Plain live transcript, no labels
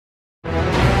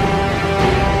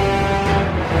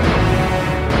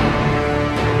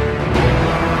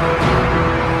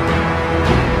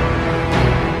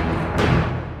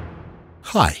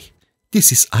Hi,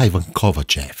 this is Ivan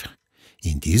Kovachev.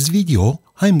 In this video,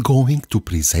 I'm going to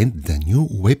present the new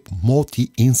VEP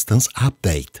MULTI instance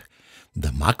update.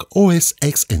 The Mac OS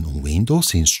X and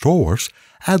Windows installers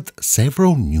add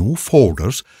several new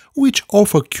folders which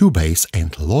offer Cubase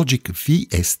and Logic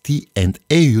VST and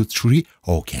AU3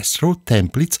 orchestral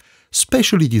templates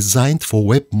specially designed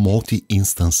for VEP MULTI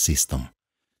instance system.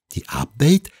 The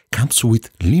update comes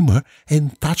with Limmer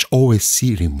and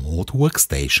TouchOSC remote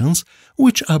workstations,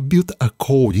 which are built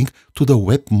according to the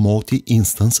VEP MULTI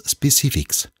instance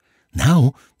specifics.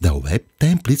 Now, the web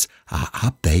templates are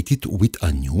updated with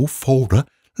a new folder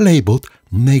labeled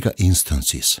Mega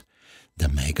Instances. The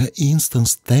Mega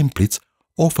Instance templates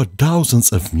offer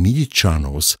thousands of MIDI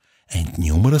channels and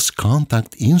numerous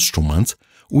Kontakt instruments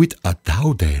with a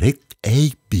DAW direct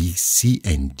A, B, C,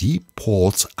 and D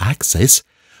ports access,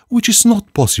 which is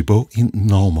not possible in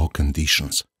normal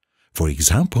conditions. For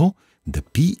example, the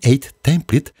P8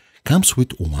 template comes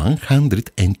with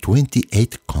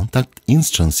 128 Kontakt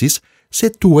instances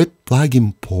set to VEP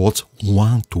plugin ports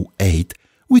 1 to 8,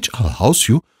 which allows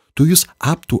you to use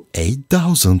up to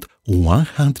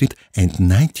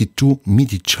 8,192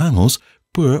 MIDI channels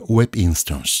per VEP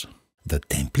instance. The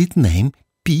template name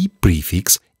P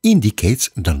prefix indicates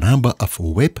the number of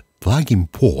VEP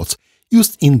plugin ports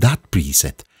used in that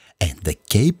preset, and the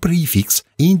K prefix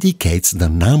indicates the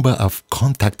number of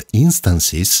Kontakt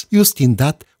instances used in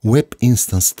that VEP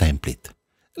instance template.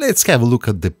 Let's have a look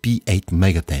at the P8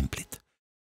 Mega template.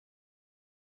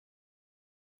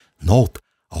 Note,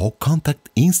 all Kontakt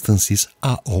instances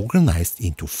are organized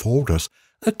into folders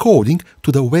according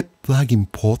to the VEP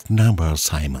plugin port number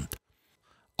assignment.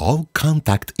 All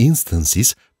Kontakt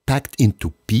instances packed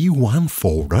into P1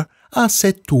 folder are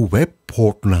set to VEP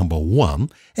port number 1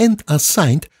 and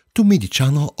assigned to MIDI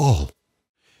channel all.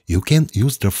 You can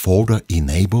use the folder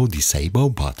Enable/Disable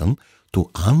button to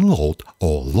unload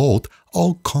or load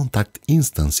all Kontakt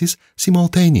instances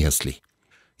simultaneously.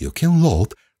 You can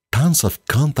load tons of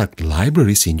Kontakt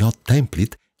libraries in your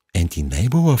template and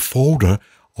enable a folder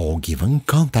or given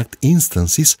Kontakt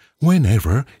instances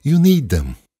whenever you need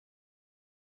them.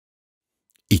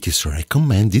 It is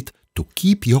recommended to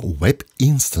keep your VEP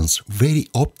instance very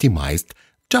optimized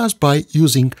just by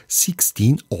using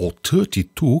 16 or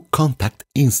 32 Kontakt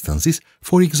instances,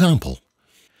 for example.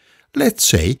 Let's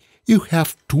say you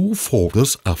have two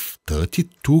folders of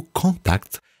 32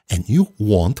 Kontakts and you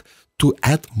want to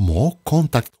add more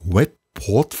Kontakt VEP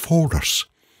port folders.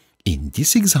 In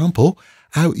this example,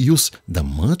 I'll use the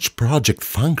merge project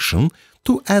function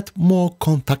to add more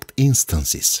Kontakt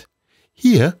instances.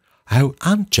 Here, I'll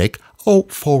uncheck all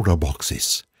folder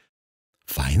boxes.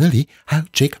 Finally, I'll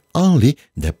check only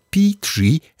the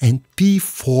P3 and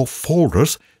P4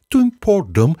 folders to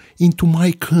import them into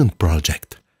my current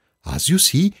project. As you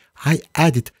see, I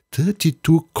added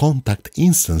 32 Kontakt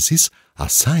instances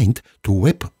assigned to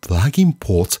VEP plugin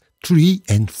ports 3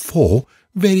 and 4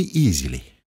 very easily.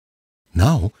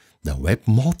 Now, the VEP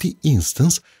MULTI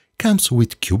instance comes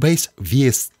with Cubase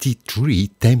VST3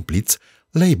 templates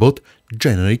labeled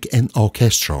Generic and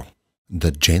Orchestral.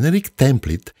 The generic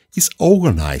template is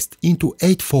organized into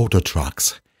 8 folder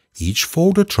tracks. Each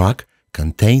folder track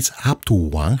contains up to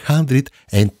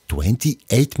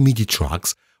 128 MIDI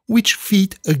tracks which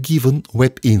feed a given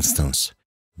VEP instance.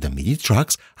 The MIDI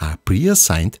tracks are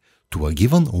pre-assigned to a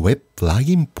given VEP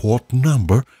plugin port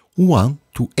number 1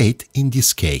 to 8 in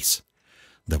this case.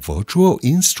 The virtual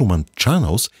instrument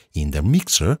channels in the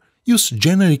mixer use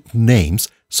generic names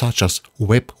such as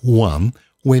VEP1,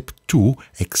 VEP2,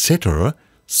 etc.,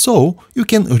 so you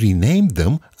can rename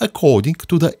them according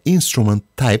to the instrument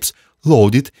types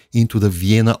loaded into the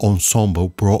Vienna Ensemble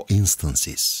Pro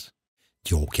instances.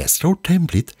 The orchestral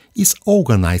template is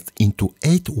organized into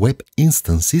 8 VEP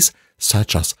instances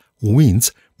such as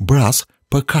winds, brass,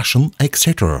 percussion,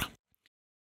 etc.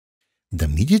 The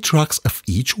MIDI tracks of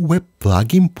each VEP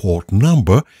plugin port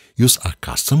number use a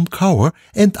custom color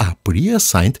and are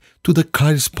pre-assigned to the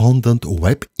correspondent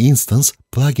VEP instance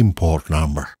plugin port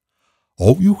number.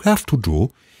 All you have to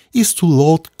do is to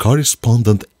load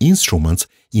correspondent instruments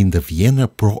in the Vienna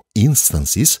Pro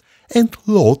instances and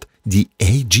load the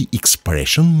AG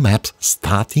expression maps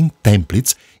starting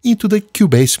templates into the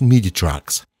Cubase MIDI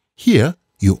tracks. Here,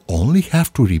 you only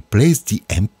have to replace the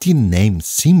empty name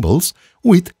symbols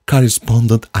with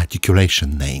correspondent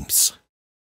articulation names.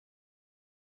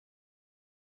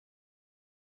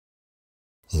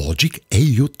 Logic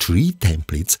AU3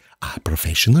 templates are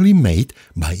professionally made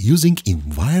by using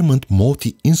environment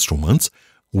multi-instruments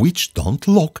which don't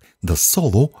lock the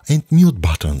solo and mute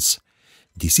buttons.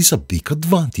 This is a big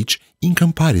advantage in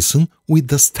comparison with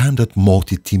the standard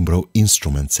multi-timbral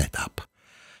instrument setup.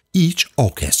 Each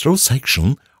orchestral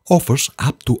section offers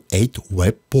up to 8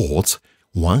 VEP ports,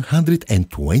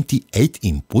 128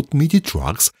 input MIDI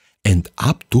tracks, and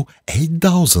up to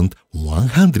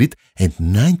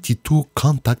 8,192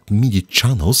 Kontakt MIDI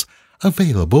channels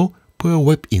available per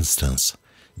VEP instance.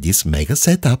 This mega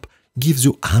setup gives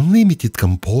you unlimited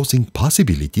composing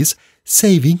possibilities,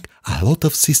 saving a lot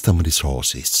of system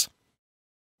resources.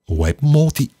 VEP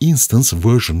MULTI Instance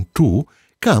version 2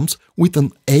 comes with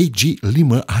an AG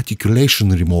Limmer articulation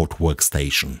remote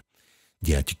workstation.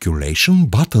 The articulation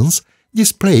buttons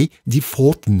display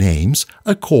default names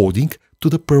according to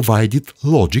the provided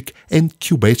logic and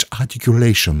Cubase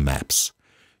articulation maps.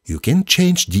 You can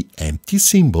change the empty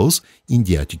symbols in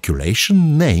the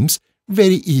articulation names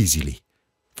very easily.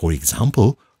 For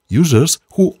example, users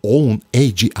who own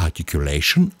AG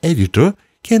Articulation Editor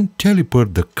can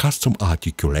teleport the custom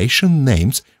articulation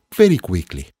names very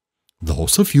quickly.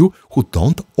 Those of you who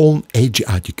don't own AG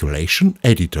Articulation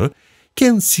Editor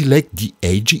can select the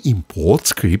AG import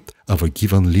script of a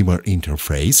given Limmer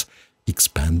interface,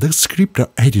 expand the scripter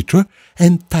editor,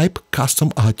 and type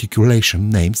custom articulation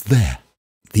names there.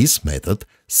 This method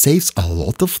saves a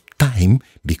lot of time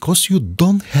because you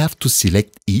don't have to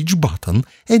select each button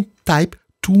and type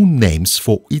two names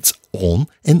for its on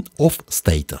and off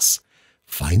status.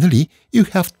 Finally, you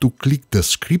have to click the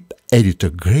script editor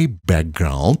gray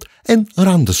background and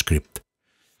run the script.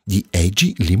 The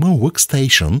AG Limmer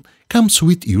workstation comes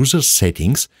with user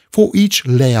settings for each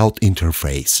layout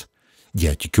interface. The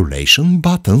articulation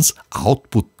button's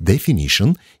output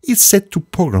definition is set to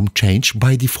program change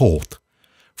by default.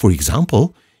 For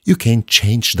example, you can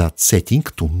change that setting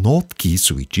to Note key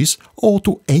switches or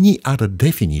to any other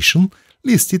definition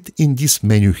listed in this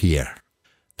menu here.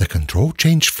 The Control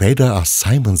Change Fader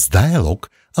Assignments dialog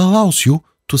allows you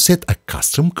to set a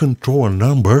custom controller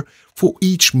number for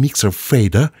each mixer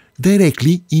fader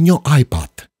directly in your iPad.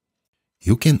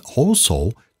 You can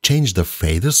also change the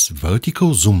fader's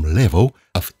vertical zoom level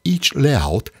of each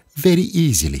layout very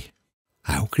easily.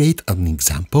 I'll create an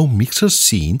example mixer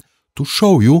scene to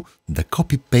show you the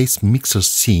copy-paste mixer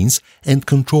scenes and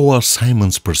controller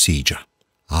assignments procedure.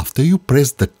 After you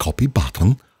press the copy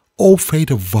button, all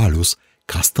fader values,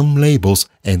 custom labels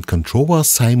and controller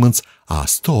assignments are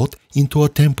stored into a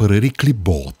temporary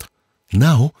clipboard.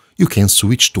 Now you can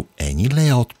switch to any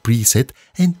layout preset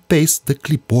and paste the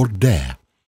clipboard there.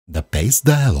 The Paste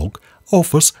dialog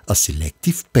offers a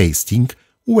selective pasting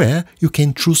where you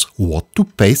can choose what to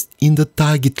paste in the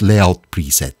target layout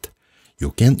preset.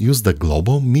 You can use the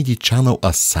global MIDI channel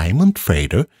assignment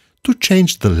fader to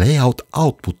change the layout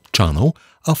output channel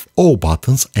of all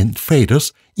buttons and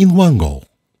faders in one go.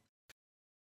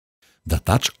 The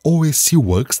Touch OSC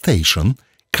workstation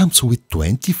comes with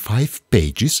 25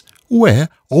 pages where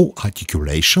all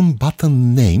articulation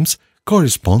button names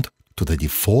correspond to the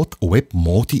default VEP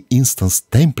MULTI instance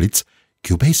templates,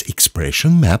 Cubase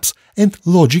expression maps, and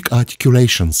logic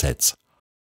articulation sets.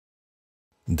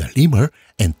 The Limmer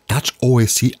and Touch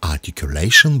OSC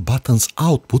articulation buttons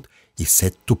output is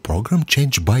set to program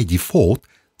change by default,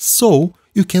 so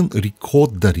you can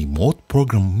record the remote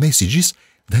program messages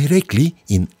directly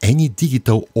in any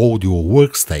digital audio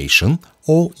workstation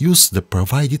or use the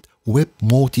provided VEP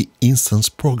MULTI instance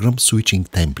program switching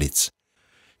templates.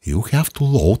 You have to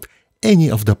load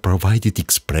any of the provided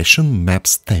expression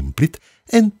maps template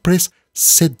and press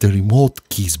Set the Remote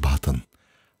Keys button.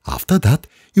 After that,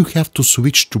 you have to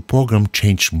switch to Program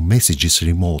Change Messages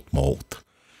remote mode.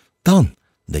 Done!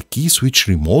 The key switch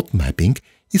remote mapping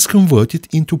is converted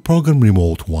into Program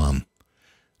Remote 1.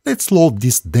 Let's load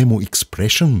this demo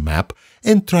expression map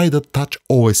and try the Touch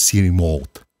OSC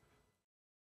remote.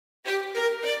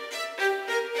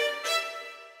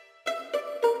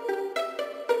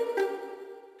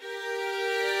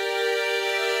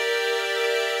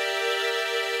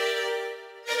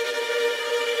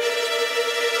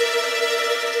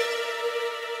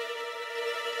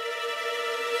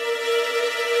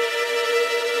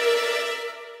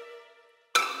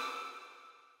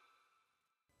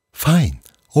 Fine,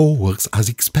 all works as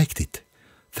expected.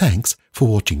 Thanks for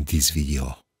watching this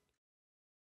video.